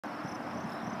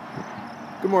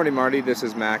Good morning, Marty. This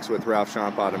is Max with Ralph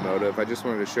Schomp Automotive. I just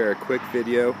wanted to share a quick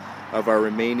video of our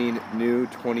remaining new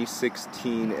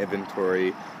 2016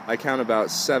 inventory. I count about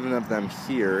 7 of them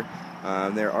here.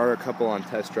 There are a couple on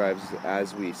test drives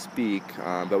as we speak,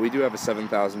 but we do have a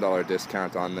 $7,000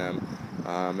 discount on them,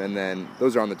 and then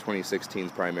those are on the 2016s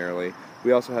primarily.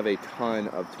 We also have a ton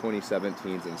of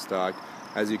 2017s in stock.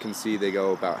 As you can see, they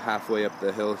go about halfway up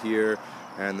the hill here,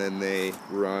 and then they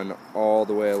run all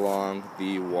the way along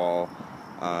the wall,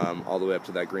 all the way up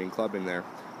to that green clubman there.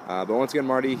 But once again,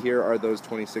 Marty, here are those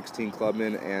 2016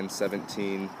 Clubman and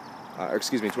 2016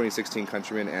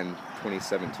 Countryman and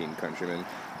 2017 Countryman.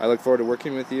 I look forward to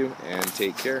working with you, and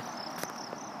take care.